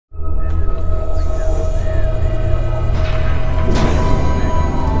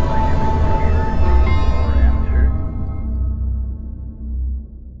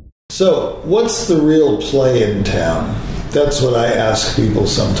So, what's the real play in town? That's what I ask people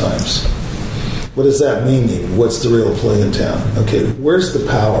sometimes. What does that mean? What's the real play in town? Okay, where's the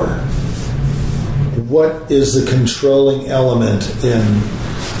power? What is the controlling element in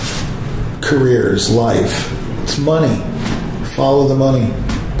careers, life? It's money. Follow the money.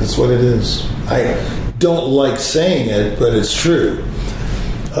 That's what it is. I don't like saying it, but it's true.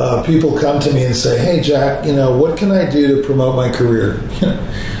 People come to me and say, "Hey, Jack, what can I do to promote my career?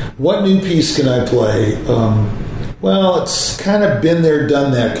 What new piece can I play?" Well, it's kind of been there,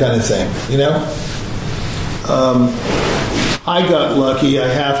 done that kind of thing, I got lucky. I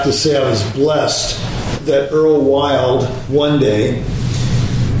have to say I was blessed that Earl Wild one day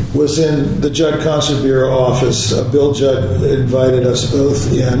was in the Judd Concert Bureau office. Bill Judd invited us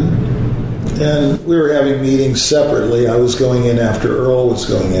both in, and we were having meetings separately. I was going in after Earl was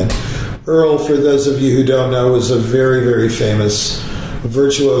going in. Earl, for those of you who don't know, was a very, very famous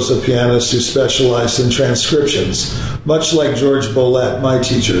virtuoso pianist who specialized in transcriptions, much like George Bollett, my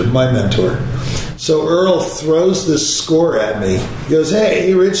teacher, my mentor. So Earl throws this score at me. He goes,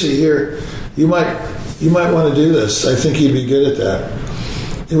 "Hey, Richie, here, you might want to do this. I think you'd be good at that."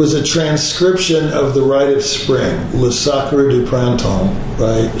 It was a transcription of The Rite of Spring, Le Sacre du Printemps,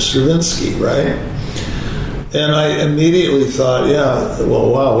 by Stravinsky, right? And I immediately thought,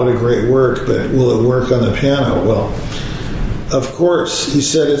 wow, what a great work, but will it work on the piano? Well, of course. He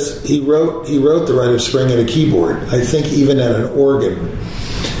said he wrote The Rite of Spring at a keyboard, I think even at an organ.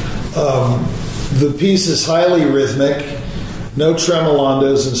 The piece is highly rhythmic, no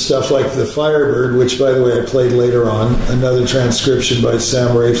tremolandos and stuff like the Firebird, which, by the way, I played later on, another transcription by Sam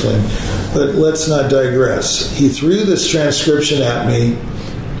Raflin. But let's not digress. He threw this transcription at me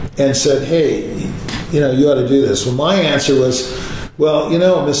and said, "Hey, you ought to do this." Well, my answer was, "Well,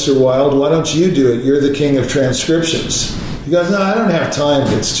 Mr. Wild, why don't you do it? You're the king of transcriptions." He goes, "No, I don't have time.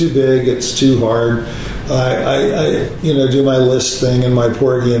 It's too big. It's too hard. I do my Liszt thing and my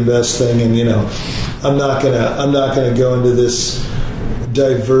Porgy and Bess thing, and I'm not gonna go into this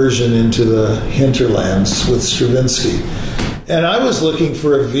diversion into the hinterlands with Stravinsky." And I was looking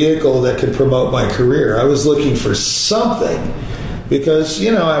for a vehicle that could promote my career. I was looking for something, because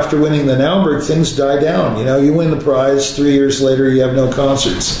after winning the Naumburg, things die down. You win the prize, 3 years later you have no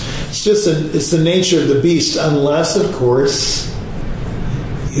concerts. It's the nature of the beast, unless, of course,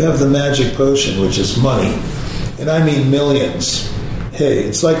 you have the magic potion, which is money. And I mean millions. Hey,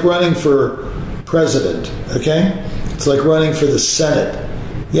 it's like running for president, okay? It's like running for the Senate.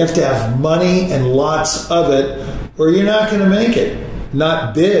 You have to have money and lots of it, or you're not going to make it.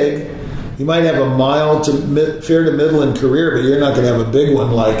 Not big. You might have a mild to fair to middling career, but you're not going to have a big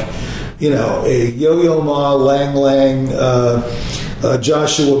one like, a Yo-Yo Ma, Lang Lang,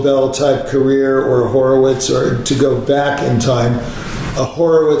 Joshua Bell type career, or Horowitz, or to go back in time, a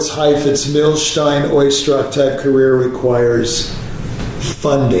Horowitz, Heifetz, Milstein, Oistrakh type career requires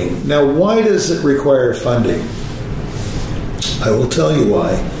funding. Now, why does it require funding? I will tell you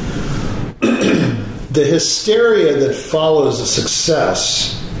why. The hysteria that follows a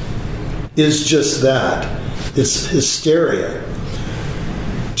success is just that. It's hysteria.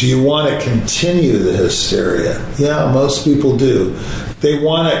 Do you want to continue the hysteria? Yeah, most people do. They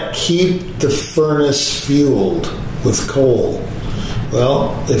want to keep the furnace fueled with coal.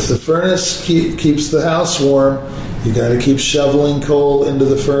 Well, if the furnace keeps the house warm, you got to keep shoveling coal into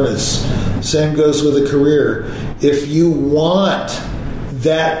the furnace. Same goes with a career. If you want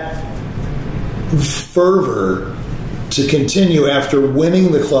that fervor to continue after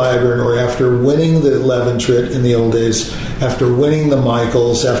winning the Clyburn, or after winning the Leventritt in the old days, after winning the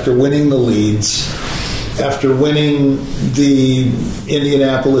Michaels, after winning the Leeds, after winning the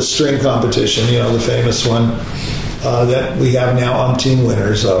Indianapolis string competition, the famous one that we have now umpteen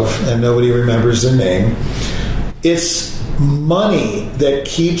winners of, and nobody remembers their name. It's money that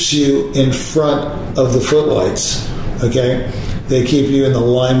keeps you in front of the footlights, okay? They keep you in the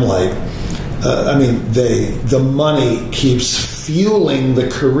limelight. The money keeps fueling the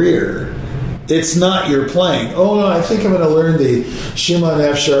career. It's not your playing. Oh no, I think I'm going to learn the Schumann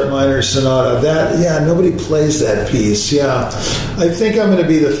F-sharp minor sonata. Nobody plays that piece. Yeah, I think I'm going to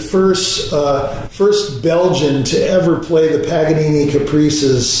be the first Belgian to ever play the Paganini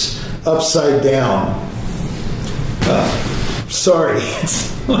Caprices upside down. Sorry, it's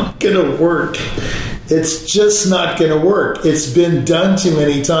not going to work. It's just not going to work. It's been done too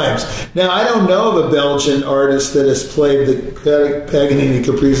many times. Now, I don't know of a Belgian artist that has played the Paganini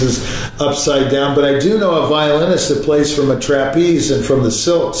Caprices upside down, but I do know a violinist that plays from a trapeze and from the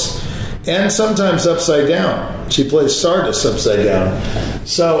silks, and sometimes upside down. She plays Sardis upside down.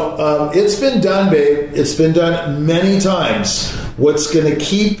 So it's been done, babe. It's been done many times. What's going to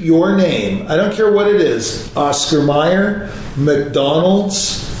keep your name, I don't care what it is, Oscar Mayer,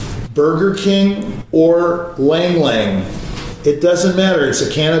 McDonald's, Burger King, or Lang Lang. It doesn't matter. It's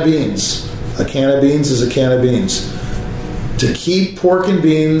a can of beans. A can of beans is a can of beans. To keep pork and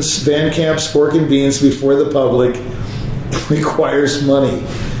beans, Van Camp's pork and beans before the public requires money.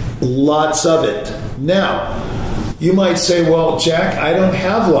 Lots of it. Now, you might say, well, Jack, I don't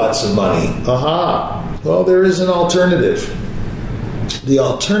have lots of money. Aha. Well, there is an alternative. The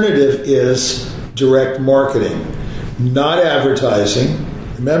alternative is direct marketing, not advertising.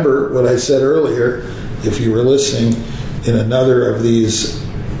 Remember what I said earlier, if you were listening in another of these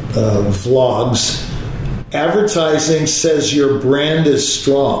vlogs, advertising says your brand is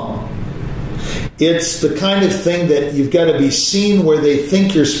strong. It's the kind of thing that you've got to be seen where they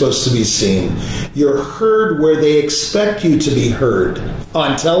think you're supposed to be seen. You're heard where they expect you to be heard,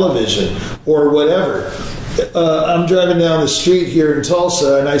 on television or whatever. I'm driving down the street here in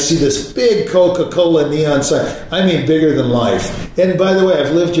Tulsa and I see this big Coca-Cola neon sign. I mean, bigger than life. And by the way,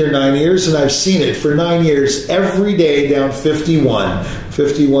 I've lived here 9 years and I've seen it for 9 years every day down 51.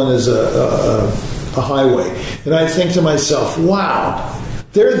 51 is a highway. And I think to myself, wow,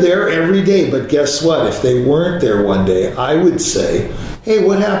 they're there every day. But guess what? If they weren't there one day, I would say, hey,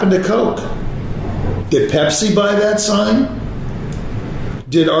 what happened to Coke? Did Pepsi buy that sign?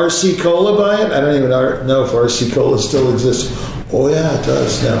 Did RC Cola buy it? I don't even know if RC Cola still exists. Oh, yeah, it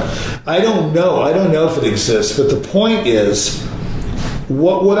does now. I don't know. I don't know if it exists. But the point is,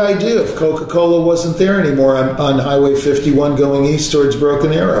 what would I do if Coca-Cola wasn't there anymore on Highway 51 going east towards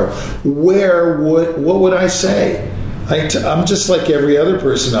Broken Arrow? What would I say? I'm just like every other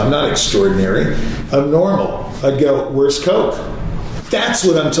person. I'm not extraordinary. I'm normal. I'd go, where's Coke? That's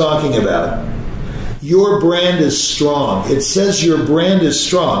what I'm talking about. Your brand is strong. It says your brand is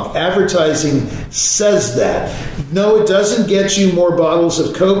strong. Advertising says that. No, it doesn't get you more bottles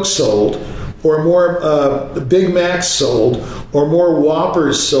of Coke sold, or more Big Macs sold, or more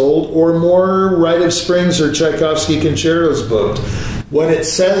Whoppers sold, or more Rite of Springs or Tchaikovsky concertos booked. What it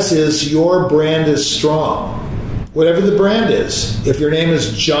says is your brand is strong. Whatever the brand is. If your name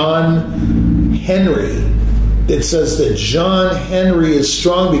is John Henry, it says that John Henry is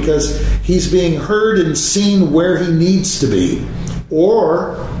strong because he's being heard and seen where he needs to be,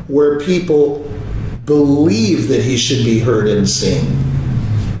 or where people believe that he should be heard and seen.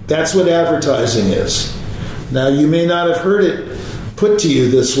 That's what advertising is. Now, you may not have heard it put to you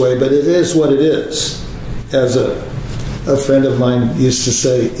this way, but it is what it is. As a friend of mine used to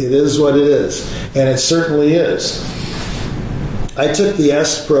say, it is what it is. And it certainly is. I took the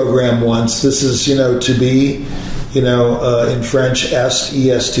EST program once. This is, to be, in French, est,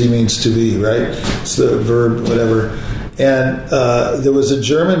 est means to be, right? It's the verb, whatever. And there was a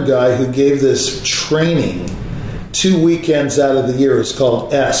German guy who gave this training 2 weekends out of the year. It's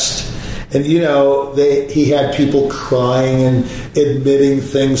called EST. And, he had people crying and admitting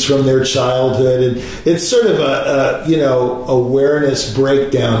things from their childhood. And it's sort of a awareness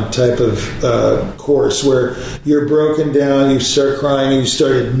breakdown type of course where you're broken down, you start crying, and you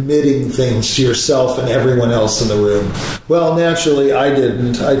start admitting things to yourself and everyone else in the room. Well, naturally, I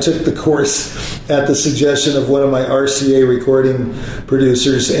didn't. I took the course at the suggestion of one of my RCA recording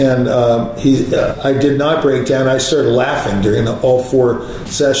producers, and I did not break down. I started laughing during all 4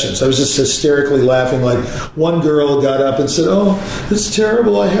 sessions. I was just hysterically laughing. Like, one girl got up and said, "Oh, it's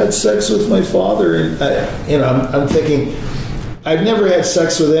terrible. I had sex with my father." And I'm thinking, I've never had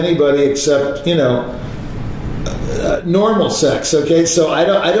sex with anybody except normal sex. Okay, so I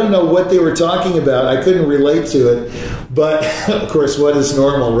don't know what they were talking about. I couldn't relate to it. But of course, what is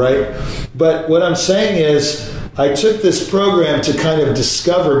normal, right? But what I'm saying is, I took this program to kind of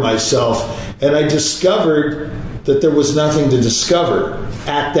discover myself, and I discovered that there was nothing to discover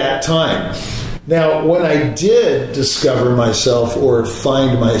at that time. Now, when I did discover myself or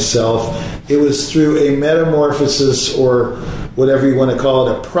find myself, it was through a metamorphosis, or whatever you want to call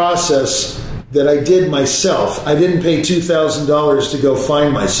it, a process that I did myself. I didn't pay $2,000 to go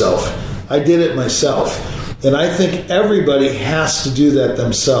find myself. I did it myself. And I think everybody has to do that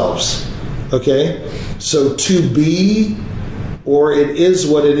themselves. Okay? So to be, or it is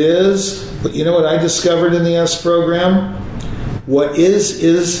what it is. But you know what I discovered in the EST program? What is,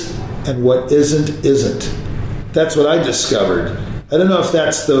 and what isn't. That's what I discovered. I don't know if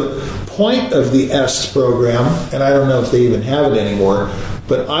that's the point of the EST program, and I don't know if they even have it anymore,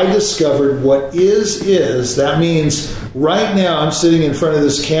 but I discovered what is. That means right now I'm sitting in front of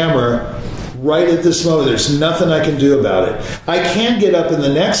this camera. right at this moment. There's nothing I can do about it. I can get up in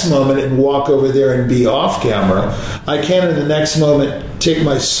the next moment and walk over there and be off camera. I can in the next moment take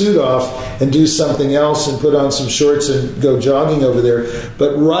my suit off and do something else and put on some shorts and go jogging over there.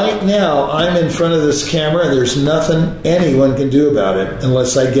 But right now, I'm in front of this camera and there's nothing anyone can do about it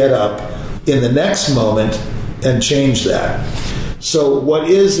unless I get up in the next moment and change that. So what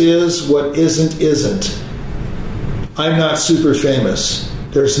is, what isn't. I'm not super famous.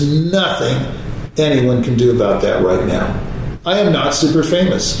 There's nothing anyone can do about that right now. I am not super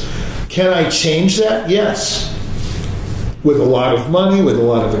famous. Can I change that? Yes. With a lot of money, with a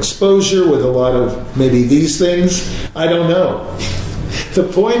lot of exposure, with a lot of maybe these things. I don't know. The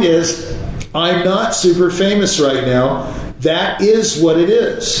point is, I'm not super famous right now. That is what it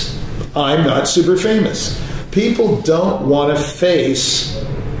is. I'm not super famous. People don't want to face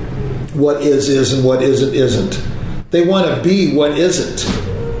what is and what isn't. They want to be what isn't.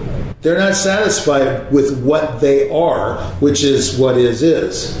 They're not satisfied with what they are, which is what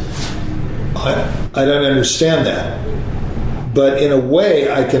is. I don't understand that. But in a way,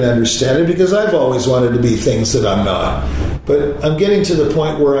 I can understand it because I've always wanted to be things that I'm not. But I'm getting to the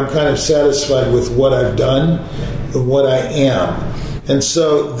point where I'm kind of satisfied with what I've done and what I am. And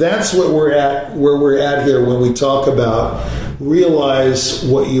so that's what we're at, where we're at here when we talk about realize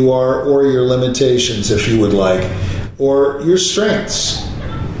what you are, or your limitations, if you would like, or your strengths.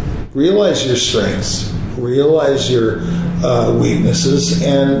 Realize your strengths. Realize your weaknesses,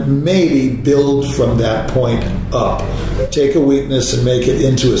 and maybe build from that point up. Take a weakness and make it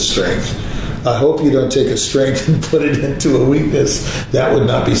into a strength. I hope you don't take a strength and put it into a weakness. That would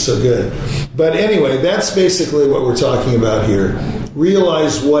not be so good. But anyway, that's basically what we're talking about here.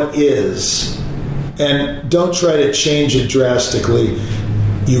 Realize what is, and don't try to change it drastically.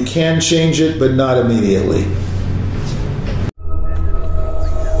 You can change it, but not immediately.